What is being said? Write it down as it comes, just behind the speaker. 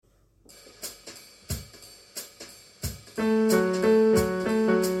Hello,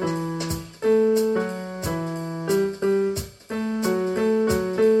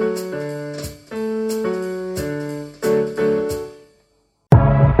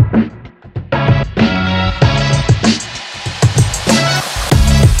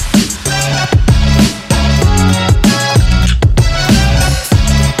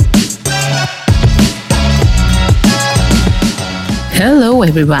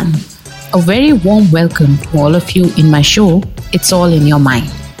 everyone. A very warm welcome to all of you in my show, It's All in Your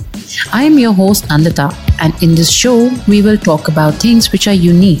Mind. I am your host, Nandita, and in this show, we will talk about things which are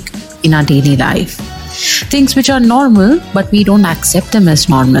unique in our daily life. Things which are normal, but we don't accept them as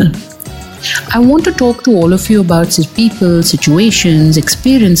normal. I want to talk to all of you about people, situations,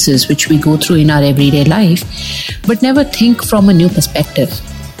 experiences which we go through in our everyday life, but never think from a new perspective,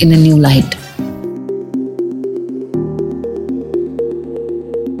 in a new light.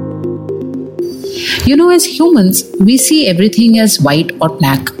 As humans, we see everything as white or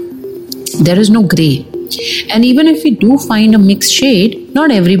black. There is no gray. And even if we do find a mixed shade,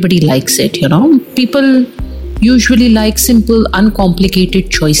 not everybody likes it, People usually like simple,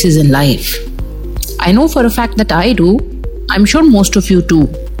 uncomplicated choices in life. I know for a fact that I do. I'm sure most of you too,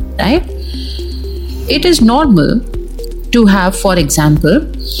 right? It is normal to have, for example,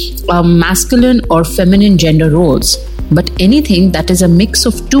 masculine or feminine gender roles, but anything that is a mix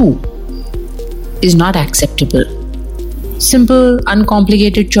of two is not acceptable. Simple,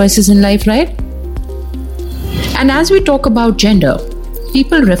 uncomplicated choices in life, right? And as we talk about gender,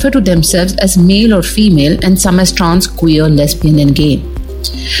 people refer to themselves as male or female and some as trans, queer, lesbian and gay.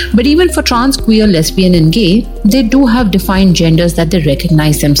 But even for trans, queer, lesbian and gay, they do have defined genders that they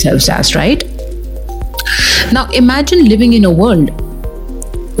recognize themselves as, right? Now imagine living in a world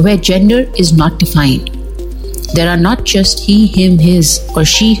where gender is not defined. There are not just he, him, his, or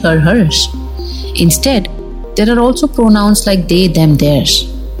she, her, hers. Instead, there are also pronouns like they, them, theirs.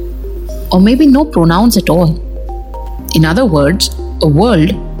 Or maybe no pronouns at all. In other words, a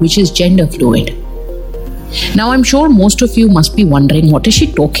world which is gender fluid. Now, I'm sure most of you must be wondering, what is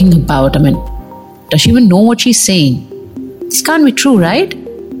she talking about? Does she even know what she's saying? This can't be true, right?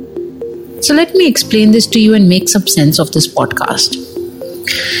 So let me explain this to you and make some sense of this podcast.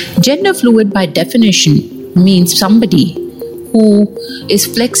 Gender fluid, by definition, means somebody who is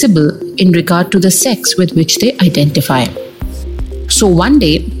flexible in regard to the sex with which they identify. So one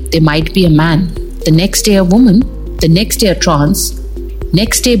day, they might be a man, the next day a woman, the next day a trans,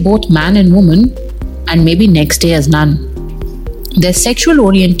 next day both man and woman, and maybe next day as none. Their sexual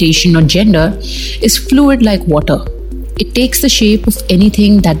orientation or gender is fluid like water. It takes the shape of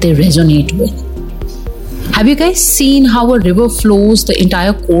anything that they resonate with. Have you guys seen how a river flows the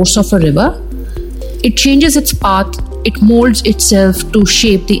entire course of a river? It changes its path. It molds itself to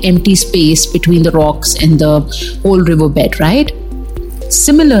shape the empty space between the rocks and the whole riverbed, right?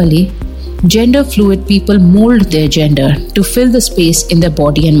 Similarly, gender fluid people mold their gender to fill the space in their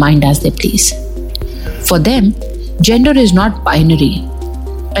body and mind as they please. For them, gender is not binary,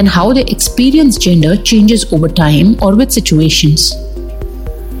 and how they experience gender changes over time or with situations.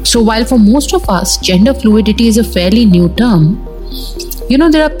 So while for most of us, gender fluidity is a fairly new term,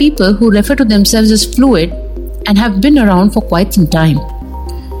 there are people who refer to themselves as fluid and have been around for quite some time.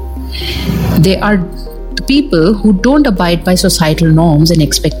 They are the people who don't abide by societal norms and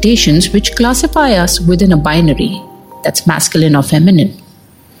expectations which classify us within a binary, that's masculine or feminine.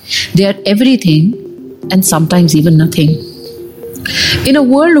 They are everything and sometimes even nothing. In a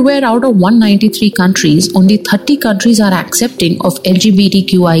world where out of 193 countries, only 30 countries are accepting of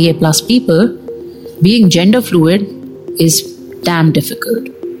LGBTQIA+ people, being gender fluid is damn difficult.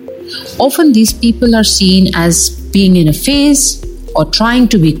 Often these people are seen as being in a phase or trying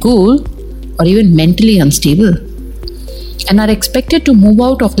to be cool or even mentally unstable and are expected to move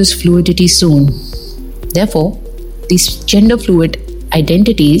out of this fluidity soon. Therefore, these gender fluid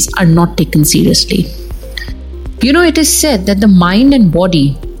identities are not taken seriously. It is said that the mind and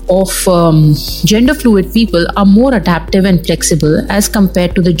body of gender fluid people are more adaptive and flexible as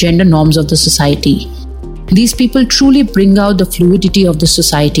compared to the gender norms of the society. These people truly bring out the fluidity of the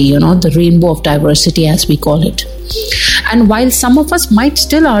society, the rainbow of diversity as we call it. And while some of us might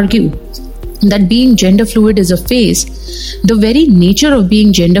still argue that being gender fluid is a phase, the very nature of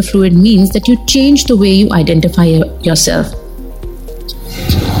being gender fluid means that you change the way you identify yourself.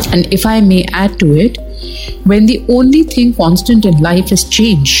 And if I may add to it, when the only thing constant in life is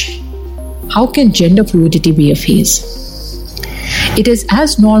change, how can gender fluidity be a phase? It is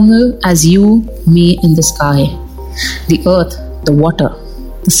as normal as you, me, and the sky, the earth, the water,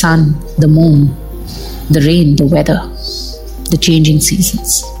 the sun, the moon, the rain, the weather, the changing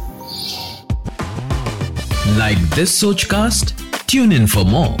seasons. Like this Sochcast? Tune in for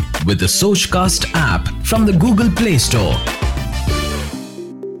more with the Sochcast app from the Google Play Store.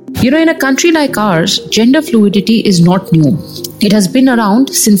 In a country like ours, gender fluidity is not new. It has been around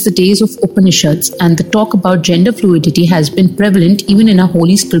since the days of Upanishads, and the talk about gender fluidity has been prevalent even in our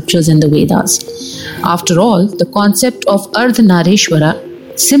holy scriptures and the Vedas. After all, the concept of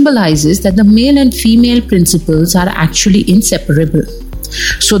Ardhanarishwara symbolizes that the male and female principles are actually inseparable.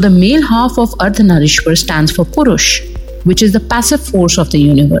 So the male half of Ardhanarishwar stands for Purush, which is the passive force of the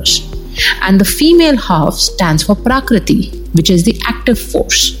universe, and the female half stands for Prakriti, which is the active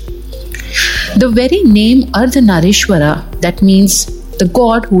force. The very name Ardhanarishwara, that means the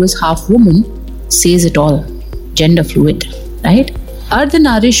god who is half woman, says it all. Gender fluid, right?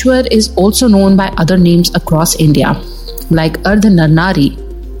 Ardhanarishwar is also known by other names across India, like Ardhanarnari,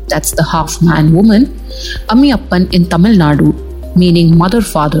 that's the half man woman, Amiyappan in Tamil Nadu, meaning mother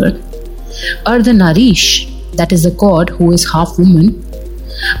father, Ardhanarish, that is the god who is half woman,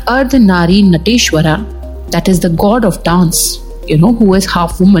 Ardhanari Nateshwara, that is the god of dance, who is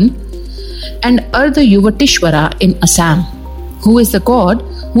half woman, and Ardhayuvatishwara in Assam, who is the god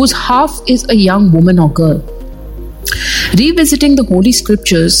whose half is a young woman or girl. Revisiting the holy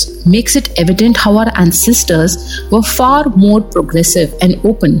scriptures makes it evident how our ancestors were far more progressive and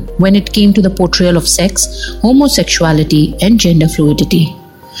open when it came to the portrayal of sex, homosexuality, and gender fluidity.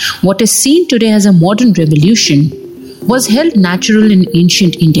 What is seen today as a modern revolution was held natural in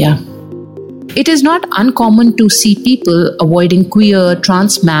ancient India. It is not uncommon to see people avoiding queer,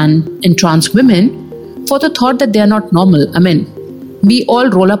 trans man, and trans women for the thought that they are not normal. We all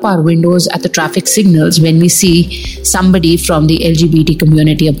roll up our windows at the traffic signals when we see somebody from the LGBT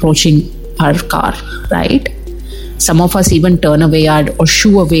community approaching our car, right? Some of us even turn away or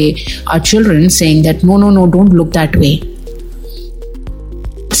shoo away our children saying that, no, don't look that way.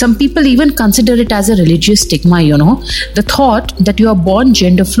 Some people even consider it as a religious stigma, the thought that you are born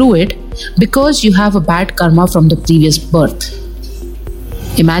gender fluid because you have a bad karma from the previous birth.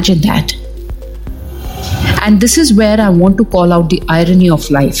 Imagine that. And this is where I want to call out the irony of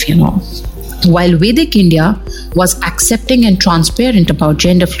life, While Vedic India was accepting and transparent about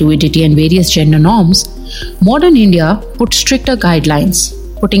gender fluidity and various gender norms, modern India put stricter guidelines,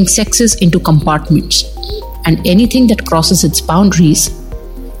 putting sexes into compartments, and anything that crosses its boundaries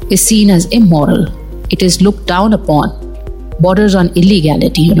is seen as immoral. It is looked down upon, borders on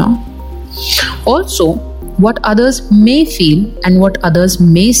illegality, Also, what others may feel and what others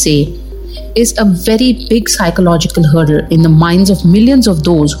may say is a very big psychological hurdle in the minds of millions of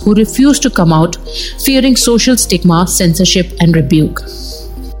those who refuse to come out, fearing social stigma, censorship, and rebuke.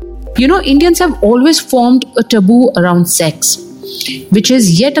 Indians have always formed a taboo around sex, which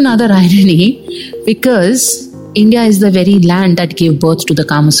is yet another irony because India is the very land that gave birth to the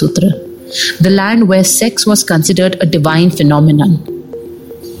Kama Sutra, the land where sex was considered a divine phenomenon.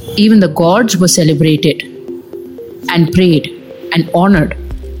 Even the gods were celebrated and prayed and honored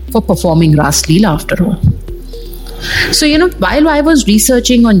for performing Ras Leela after all. So, while I was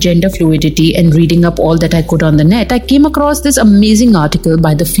researching on gender fluidity and reading up all that I could on the net, I came across this amazing article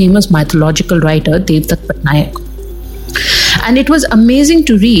by the famous mythological writer Devdutt Patnaik. And it was amazing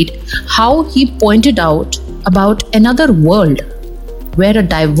to read how he pointed out about another world where a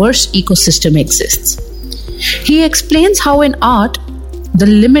diverse ecosystem exists. He explains how in art, the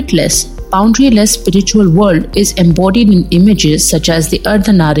limitless, boundaryless spiritual world is embodied in images such as the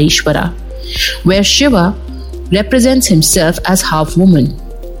Ardhanarishwara, where Shiva represents himself as half woman,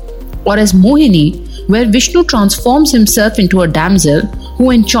 or as Mohini, where Vishnu transforms himself into a damsel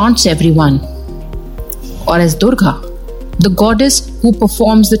who enchants everyone, or as Durga, the goddess who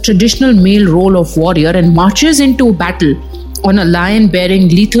performs the traditional male role of warrior and marches into battle on a lion bearing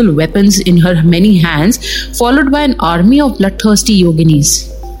lethal weapons in her many hands, followed by an army of bloodthirsty yoginis.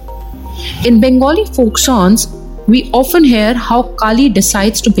 In Bengali folk songs, we often hear how Kali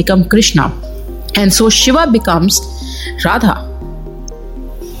decides to become Krishna, and so Shiva becomes Radha.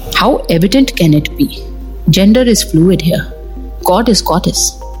 How evident can it be? Gender is fluid here. God is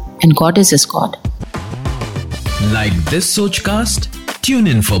goddess, and goddess is God. Like this Sochcast? Tune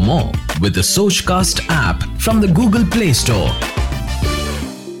in for more with the Sochcast app from the Google Play Store.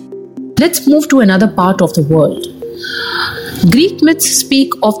 Let's move to another part of the world. Greek myths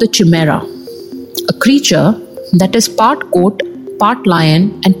speak of the chimera, a creature that is part goat, part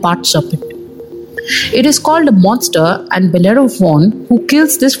lion, and part serpent. It is called a monster, and Bellerophon, who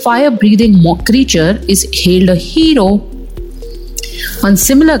kills this fire-breathing creature, is hailed a hero. On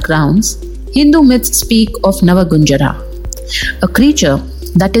similar grounds, Hindu myths speak of Navagunjara, a creature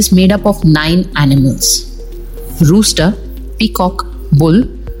that is made up of 9 animals: rooster, peacock, bull,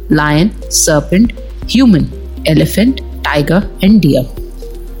 lion, serpent, human, elephant, tiger, and deer.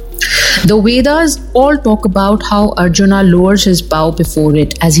 The Vedas all talk about how Arjuna lowers his bow before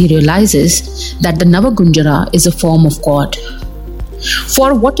it as he realizes that the Navagunjara is a form of God.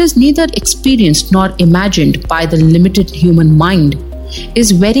 For what is neither experienced nor imagined by the limited human mind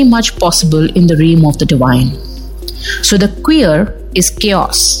is very much possible in the realm of the divine. So the queer is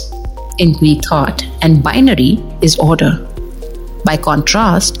chaos in Greek thought and binary is order. By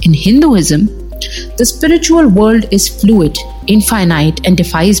contrast, in Hinduism, the spiritual world is fluid, infinite, and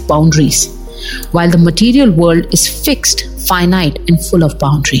defies boundaries, while the material world is fixed, finite, and full of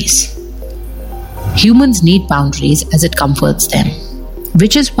boundaries. Humans need boundaries as it comforts them,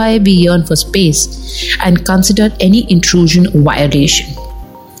 which is why we yearn for space and consider any intrusion a violation.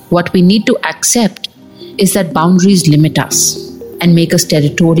 What we need to accept is that boundaries limit us and make us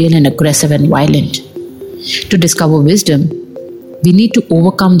territorial and aggressive and violent. To discover wisdom, we need to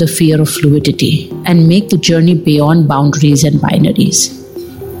overcome the fear of fluidity and make the journey beyond boundaries and binaries.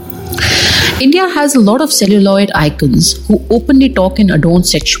 India has a lot of celluloid icons who openly talk and adorn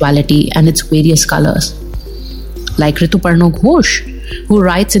sexuality and its various colors. Like Rituparno Ghosh, who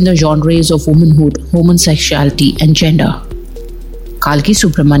writes in the genres of womanhood, homosexuality, and gender. Kalki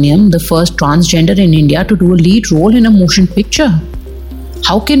Subramaniam, the first transgender in India to do a lead role in a motion picture.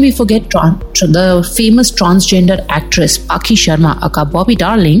 How can we forget the famous transgender actress Pakhi Sharma, aka Bobby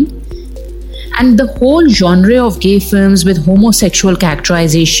Darling, and the whole genre of gay films with homosexual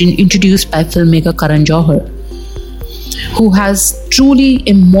characterization introduced by filmmaker Karan Johar, who has truly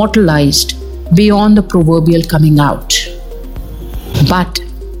immortalized beyond the proverbial coming out. But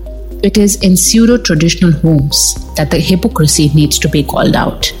it is in pseudo-traditional homes that the hypocrisy needs to be called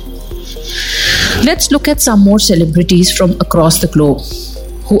out. Let's look at some more celebrities from across the globe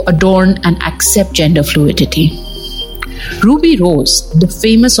who adorn and accept gender fluidity. Ruby Rose, the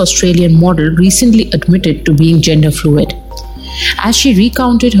famous Australian model, recently admitted to being gender fluid. As she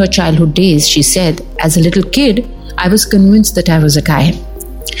recounted her childhood days, she said, "As a little kid, I was convinced that I was a guy.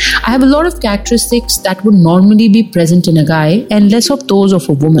 I have a lot of characteristics that would normally be present in a guy and less of those of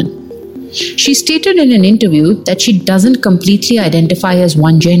a woman." She stated in an interview that she doesn't completely identify as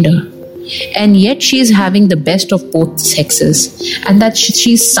one gender, and yet she is having the best of both sexes, and that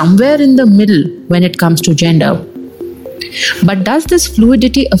she's somewhere in the middle when it comes to gender. But does this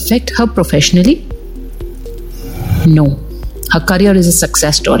fluidity affect her professionally? No. Her career is a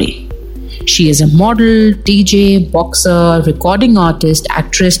success story. She is a model, DJ, boxer, recording artist,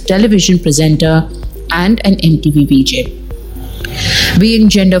 actress, television presenter, and an MTV VJ. Being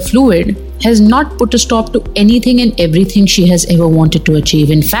gender fluid has not put a stop to anything and everything she has ever wanted to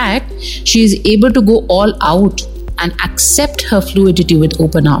achieve. In fact, she is able to go all out and accept her fluidity with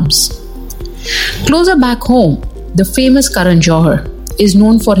open arms. Closer back home, the famous Karan Johar is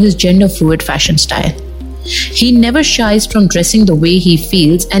known for his gender fluid fashion style. He never shies from dressing the way he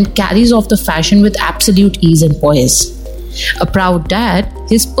feels and carries off the fashion with absolute ease and poise. A proud dad,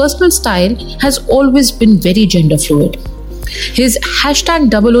 his personal style has always been very gender fluid. His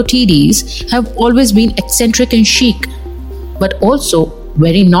 #OOTDs have always been eccentric and chic, but also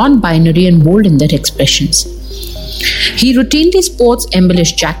very non-binary and bold in their expressions. He routinely sports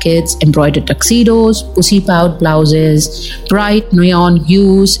embellished jackets, embroidered tuxedos, pussy-pout blouses, bright neon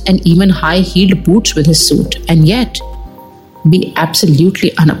hues, and even high-heeled boots with his suit, and yet be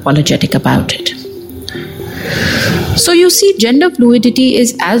absolutely unapologetic about it. So you see, gender fluidity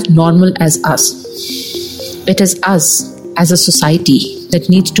is as normal as us. It is us as a society that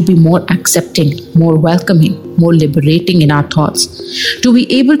needs to be more accepting, more welcoming, more liberating in our thoughts to be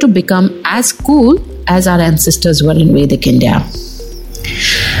able to become as cool as our ancestors were in Vedic India.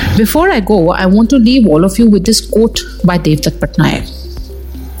 Before I go, I want to leave all of you with this quote by Devdutt Patnaik.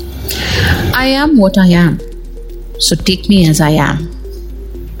 "I am what I am, so take me as I am.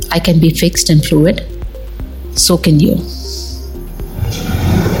 I can be fixed and fluid, so can you.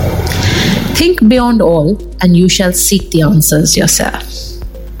 Think beyond all and you shall seek the answers yourself."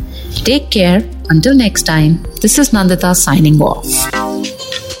 Take care. Until next time, this is Nandita signing off.